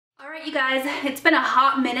Alright you guys, it's been a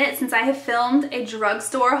hot minute since I have filmed a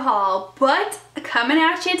drugstore haul, but coming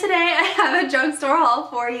at you today, I have a drugstore haul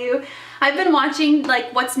for you. I've been watching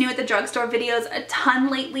like what's new at the drugstore videos a ton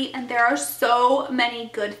lately, and there are so many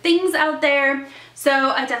good things out there. So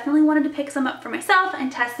I definitely wanted to pick some up for myself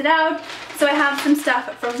and test it out. So I have some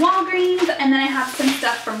stuff from Walgreens, and then I have some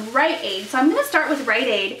stuff from Rite Aid. So I'm going to start with Rite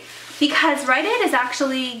Aid because Rite Aid is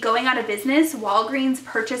actually going out of business. Walgreens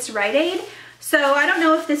purchased Rite Aid. So I don't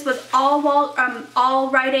know if this was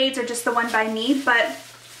all Rite Aids or just the one by me, but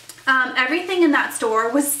everything in that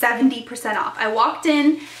store was 70% off. I walked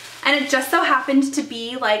in and it just so happened to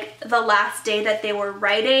be like the last day that they were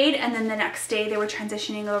Rite Aid, and then the next day they were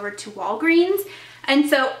transitioning over to Walgreens. And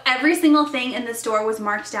so every single thing in the store was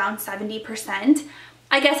marked down 70%.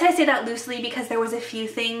 I guess I say that loosely because there was a few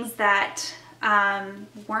things that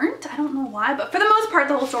weren't. I don't know why, but for the most part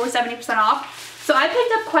the whole store was 70% off. So I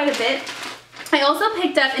picked up quite a bit. I also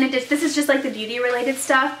picked up, in addition, this is just like the beauty related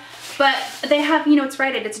stuff, but they have, you know, it's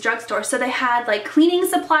Rite Aid, it's a drugstore, so they had like cleaning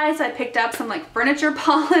supplies, so I picked up some like furniture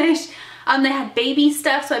polish. They had baby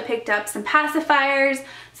stuff, so I picked up some pacifiers,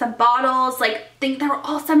 some bottles, like they were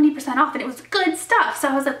all 70% off, and it was good stuff. So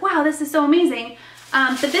I was like, wow, this is so amazing.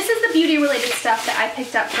 But this is the beauty related stuff that I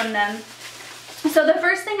picked up from them. So the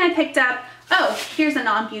first thing I picked up, oh, here's a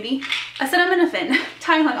non-beauty, acetaminophen,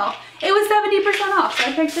 Tylenol. It was 70% off, so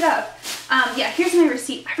I picked it up. Yeah, here's my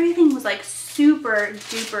receipt. Everything was like super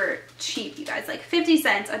duper cheap, you guys, like 50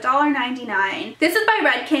 cents, $1.99. This is by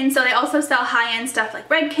Redken, so they also sell high-end stuff like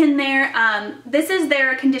Redken there. This is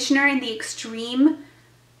their conditioner in the Extreme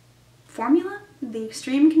formula, the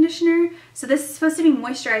Extreme conditioner. So this is supposed to be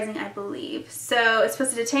moisturizing, I believe. So it's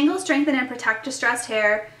supposed to detangle, strengthen, and protect distressed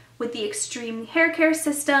hair with the Extreme hair care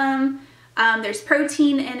system. There's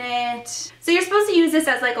protein in it. So you're supposed to use this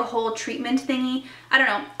as like a whole treatment thingy. I don't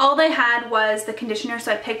know. All they had was the conditioner,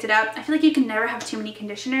 so I picked it up. I feel like you can never have too many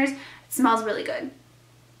conditioners. It smells really good.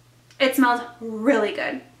 It smells really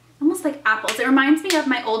good. Almost like apples. It reminds me of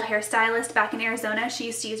my old hairstylist back in Arizona. She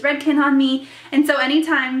used to use Redken on me. And so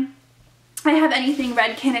anytime I have anything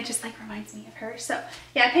Redken, it just like reminds me of her. So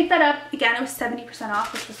yeah, I picked that up. Again, it was 70%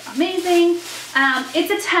 off, which was amazing. It's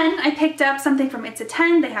a 10. I picked up something from It's a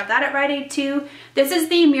 10. They have that at Rite Aid too. This is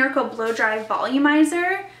the Miracle Blow Dry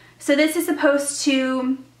Volumizer. So this is supposed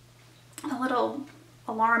to, the little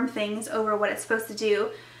alarm things over what it's supposed to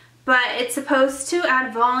do, but it's supposed to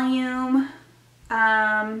add volume,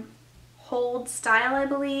 hold style, I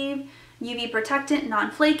believe, UV protectant,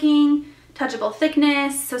 non-flaking, touchable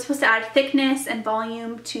thickness. So it's supposed to add thickness and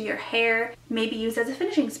volume to your hair, maybe used as a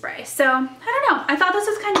finishing spray. So I don't know, I thought this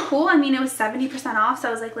was kind of cool. I mean, it was 70% off, so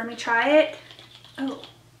I was like, let me try it. Oh,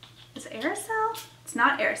 is it aerosol? It's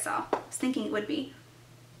not aerosol. I was thinking it would be.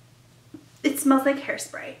 It smells like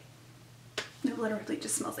hairspray. It literally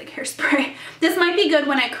just smells like hairspray. This might be good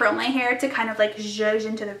when I curl my hair to kind of like zhuzh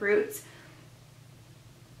into the roots.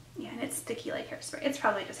 Yeah, and it's sticky like hairspray. It's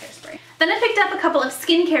probably just hairspray. Then I picked up a couple of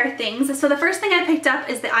skincare things. So the first thing I picked up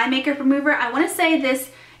is the eye makeup remover. I want to say this,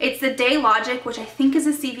 it's the Day Logic, which I think is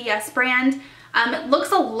a CVS brand. It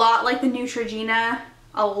looks a lot like the Neutrogena,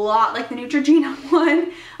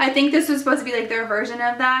 one. I think this was supposed to be like their version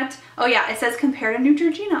of that. Oh yeah, it says compare to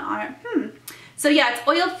Neutrogena on it. So yeah, it's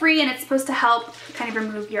oil free and it's supposed to help kind of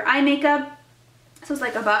remove your eye makeup. This was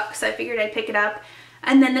like $1, so I figured I'd pick it up.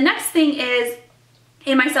 And then the next thing is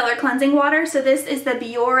a micellar cleansing water. So this is the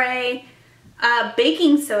Biore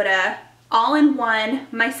baking soda all-in-one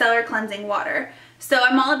micellar cleansing water. So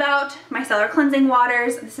I'm all about micellar cleansing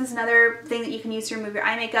waters. This is another thing that you can use to remove your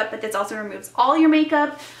eye makeup, but this also removes all your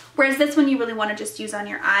makeup, whereas this one you really want to just use on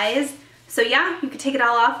your eyes. So yeah, you could take it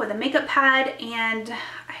all off with a makeup pad, and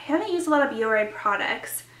I haven't used a lot of Biore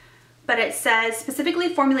products, but it says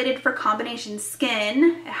specifically formulated for combination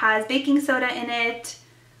skin. It has baking soda in it,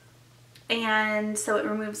 and so it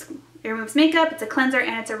removes makeup, it's a cleanser,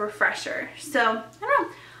 and it's a refresher. So I don't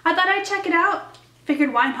know, I thought I'd check it out.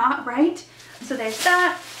 Figured why not, right? So there's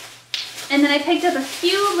that. And then I picked up a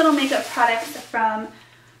few little makeup products from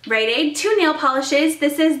Rite Aid. 2 nail polishes.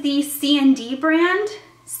 This is the C&D brand.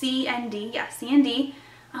 C&D, yeah, C&D.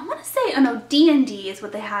 I want to say, oh no, D&D is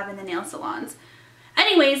what they have in the nail salons.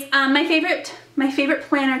 Anyways, my favorite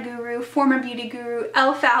planner guru, former beauty guru,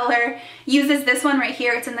 Elle Fowler, uses this one right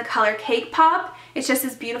here. It's in the color Cake Pop. It's just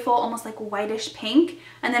this beautiful, almost like whitish pink.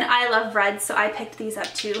 And then I love red, so I picked these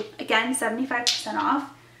up too. Again, 75%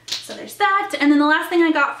 off. So there's that. And then the last thing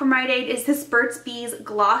I got from Rite Aid is this Burt's Bees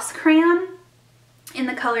Gloss Crayon in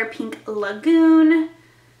the color Pink Lagoon.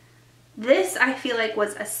 This I feel like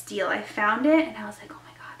was a steal. I found it and I was like, oh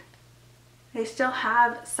my god. They still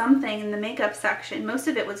have something in the makeup section. Most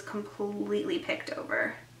of it was completely picked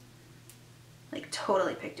over.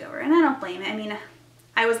 totally picked over, and I don't blame it. I mean,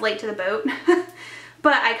 I was late to the boat,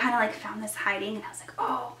 but I kind of like found this hiding and I was like,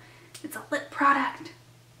 oh, it's a lip product.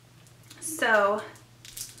 So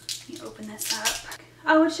let me open this up.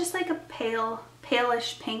 Oh, it's just like a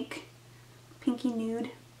palish pink, pinky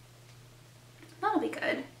nude. That'll be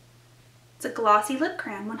good. It's a glossy lip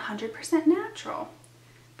crayon, 100% natural.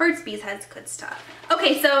 Burt's Bees has good stuff.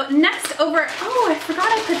 Okay, so next over, oh, I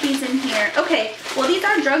forgot I put these in here. Okay, well these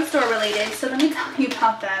are drugstore related, so let me tell you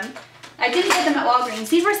about them. I didn't get them at Walgreens.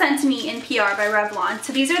 These were sent to me in PR by Revlon.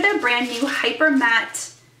 So these are their brand new Hyper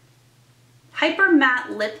Matte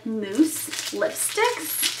Lip Mousse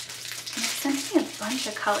lipsticks. And they sent me a bunch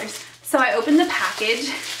of colors. So I opened the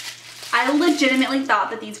package. I legitimately thought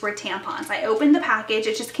that these were tampons. I opened the package,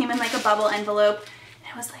 it just came in like a bubble envelope,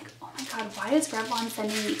 and I was like, oh my god, why is Revlon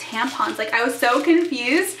sending me tampons? Like, I was so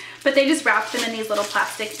confused, but they just wrapped them in these little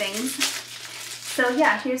plastic things. So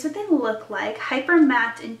yeah, here's what they look like. Hyper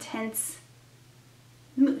Matte Intense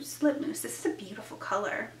Mousse, Lip Mousse. This is a beautiful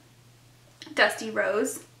color. Dusty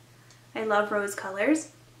Rose. I love rose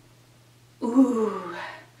colors. Ooh.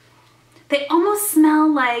 They almost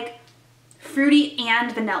smell like fruity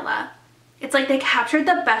and vanilla. It's like they captured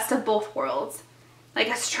the best of both worlds. Like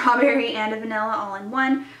a strawberry and a vanilla all in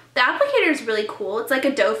one. The applicator is really cool. It's like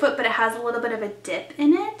a doe foot, but it has a little bit of a dip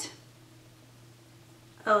in it.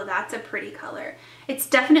 Oh, that's a pretty color. It's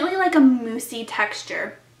definitely like a moussey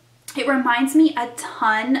texture. It reminds me a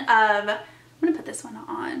ton of, I'm gonna put this one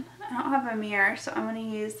on. I don't have a mirror, so I'm gonna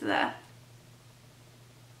use the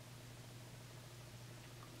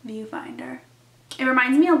viewfinder. It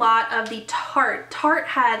reminds me a lot of the Tarte. Tarte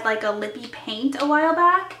had like a lippy paint a while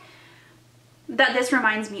back that this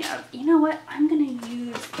reminds me of. You know what? I'm gonna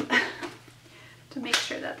use to make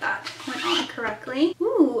sure that that went on correctly.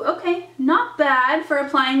 Ooh, okay. Not bad for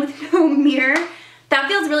applying with no mirror. That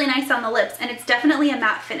feels really nice on the lips, and it's definitely a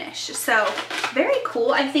matte finish. So very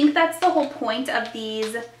cool. I think that's the whole point of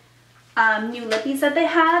these new lippies that they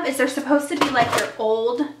have, is they're supposed to be like their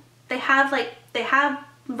old,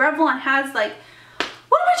 Revlon has like,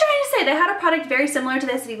 what am I trying to say? They had a product very similar to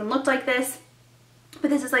this. It even looked like this, but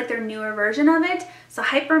this is like their newer version of it. So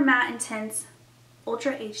Hyper Matte Intense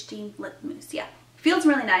Ultra HD Lip Mousse. Yeah, feels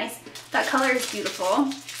really nice. That color is beautiful.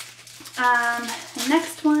 The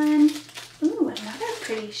next one, ooh, another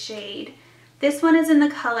pretty shade. This one is in the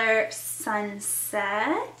color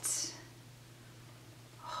Sunset.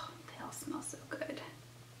 Oh, they all smell so good.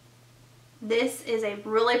 This is a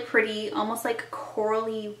really pretty, almost like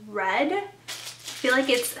corally red. I feel like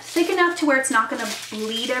it's thick enough to where it's not gonna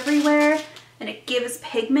bleed everywhere, and it gives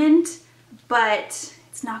pigment, but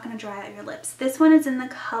it's not gonna dry out your lips. This one is in the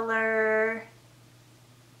color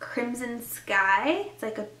Crimson Sky. It's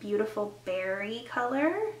like a beautiful berry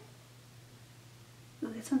color.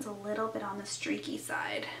 Ooh, this one's a little bit on the streaky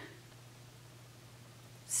side.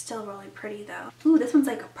 Still really pretty though. Ooh, this one's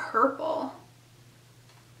like a purple.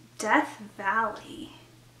 Death Valley.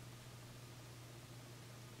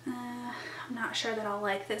 I'm not sure that I'll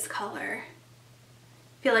like this color.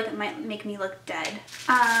 I feel like it might make me look dead.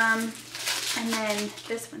 And then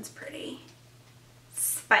this one's pretty.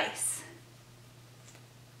 Spice.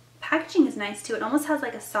 Packaging is nice too. It almost has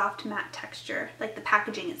like a soft matte texture, like the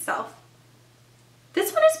packaging itself.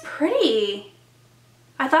 This one is pretty.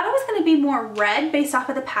 I thought it was going to be more red based off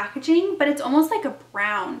of the packaging, but it's almost like a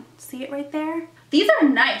brown. See it right there? These are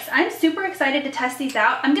nice. I'm super excited to test these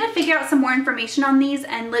out. I'm going to figure out some more information on these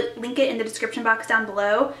and link it in the description box down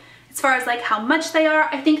below as far as like how much they are.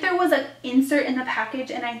 I think there was an insert in the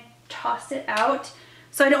package and I tossed it out.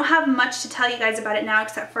 So I don't have much to tell you guys about it now,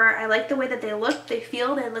 except for I like the way that they look, they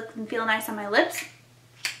look and feel nice on my lips.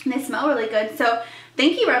 And they smell really good. So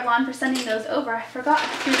thank you, Revlon, for sending those over. I forgot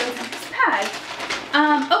to do those in this bag.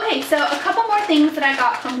 Okay, so a couple more things that I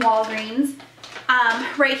got from Walgreens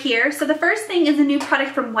right here. So the first thing is a new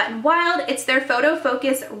product from Wet n Wild. It's their Photo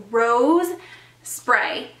Focus Rose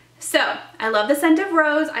Spray. So I love the scent of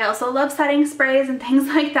rose. I also love setting sprays and things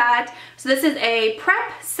like that. So this is a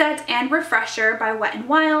prep, set, and refresher by Wet n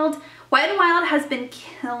Wild. Wet n Wild has been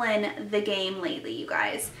killing the game lately, you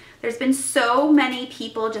guys. There's been so many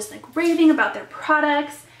people just like raving about their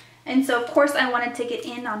products. And so of course I wanted to get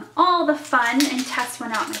in on all the fun and test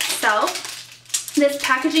one out myself. This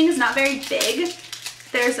packaging is not very big.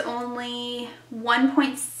 There's only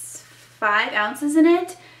 1.5 ounces in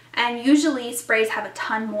it. And usually sprays have a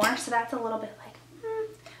ton more, so that's a little bit like,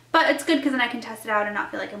 But it's good because then I can test it out and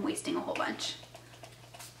not feel like I'm wasting a whole bunch.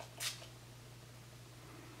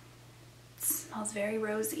 It smells very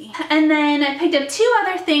rosy. And then I picked up two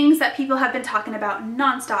other things that people have been talking about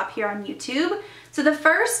nonstop here on YouTube. So the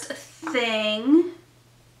first thing,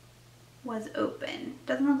 was open.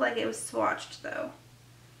 Doesn't look like it was swatched though.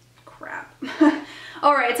 Crap.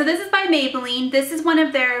 Alright, so this is by Maybelline. This is one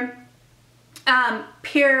of their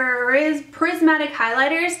prismatic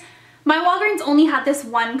highlighters. My Walgreens only had this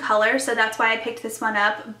one color, so that's why I picked this one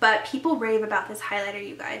up, but people rave about this highlighter,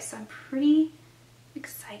 you guys, so I'm pretty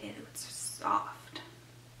excited. It's soft.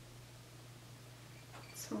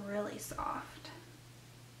 It's really soft.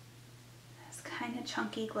 It has kind of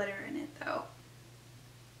chunky glitter in it though.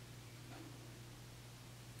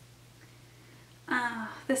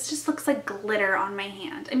 This just looks like glitter on my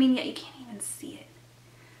hand. I mean, yeah, you can't even see it.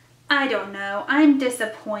 I don't know. I'm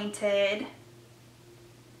disappointed.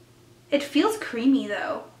 It feels creamy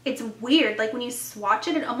though. It's weird. Like when you swatch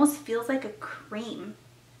it, it almost feels like a cream.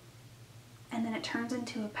 And then it turns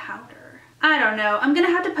into a powder. I don't know. I'm gonna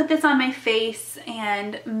have to put this on my face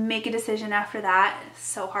and make a decision after that. It's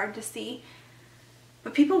so hard to see.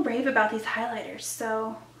 But people rave about these highlighters,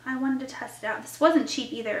 so I wanted to test it out. This wasn't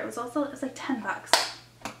cheap either. It was like 10 bucks.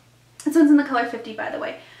 This one's in the color 50, by the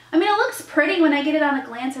way. I mean, it looks pretty when I get it on a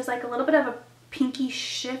glance. There's like a little bit of a pinky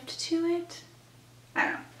shift to it. I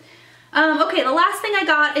don't know. Okay, the last thing I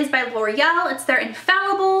got is by L'Oreal. It's their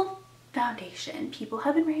Infallible foundation. People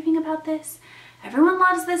have been raving about this. Everyone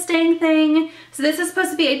loves this dang thing. So this is supposed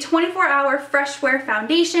to be a 24-hour fresh wear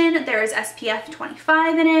foundation. There is SPF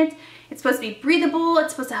 25 in it. It's supposed to be breathable.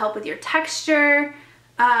 It's supposed to help with your texture.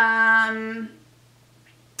 And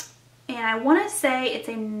I want to say it's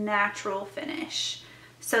a natural finish.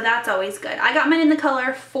 So that's always good. I got mine in the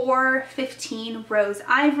color 415 Rose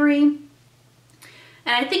Ivory. And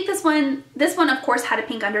I think this one of course had a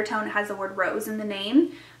pink undertone. It has the word rose in the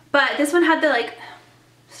name. But this one had the like,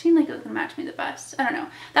 seemed like it was gonna match me the best. I don't know.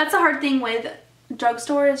 That's the hard thing with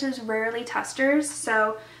drugstores. There's rarely testers.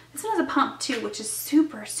 So this one has a pump too, which is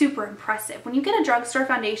super, super impressive. When you get a drugstore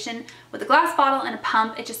foundation with a glass bottle and a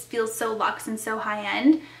pump, it just feels so luxe and so high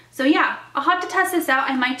end. So yeah, I'll have to test this out.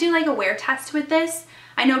 I might do like a wear test with this.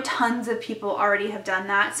 I know tons of people already have done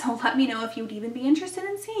that, so let me know if you would even be interested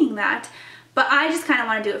in seeing that. But I just kind of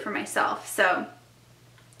want to do it for myself, so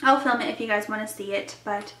I'll film it if you guys want to see it.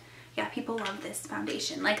 But yeah, people love this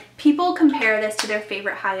foundation. Like, people compare this to their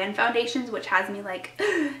favorite high-end foundations, which has me like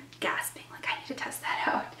gasping, like I need to test that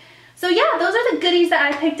out. So yeah, those are the goodies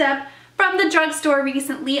that I picked up from the drugstore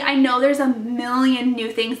recently. I know there's a million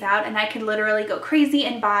new things out and I could literally go crazy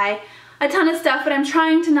and buy a ton of stuff, but I'm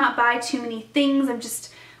trying to not buy too many things.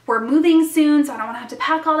 We're moving soon, so I don't want to have to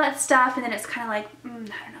pack all that stuff, and then it's kind of like, I don't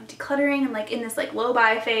know, decluttering and like in this like low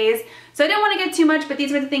buy phase. So I didn't want to get too much, but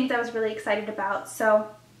these were the things I was really excited about. So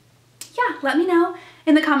yeah, let me know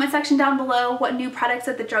in the comment section down below what new products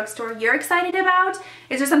at the drugstore you're excited about.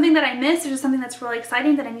 Is there something that I missed? Is there something that's really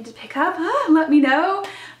exciting that I need to pick up? Let me know.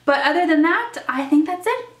 But other than that, I think that's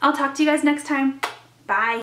it. I'll talk to you guys next time. Bye.